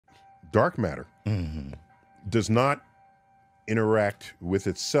dark matter does not interact with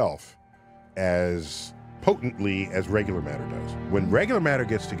itself as potently as regular matter does. When regular matter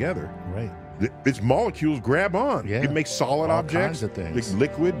gets together, right, its molecules grab on. Yeah. It makes solid All objects, kinds of things. like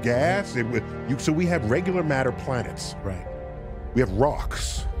liquid, gas. So we have regular matter planets. right. We have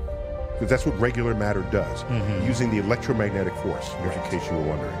rocks, because that's what regular matter does, using the electromagnetic force, in case you were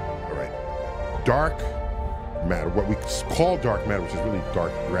wondering. All right. Dark matter, what we call dark matter, which is really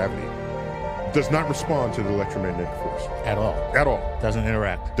dark gravity, does not respond to the electromagnetic force. At all. At all. Doesn't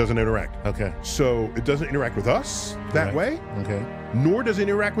interact. Doesn't interact. Okay. So it doesn't interact with us that Right. way, Okay. nor does it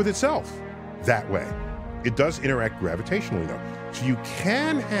interact with itself that way. It does interact gravitationally, though. So you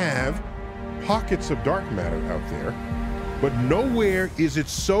can have pockets of dark matter out there, but nowhere is it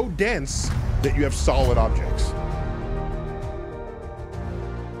so dense that you have solid objects.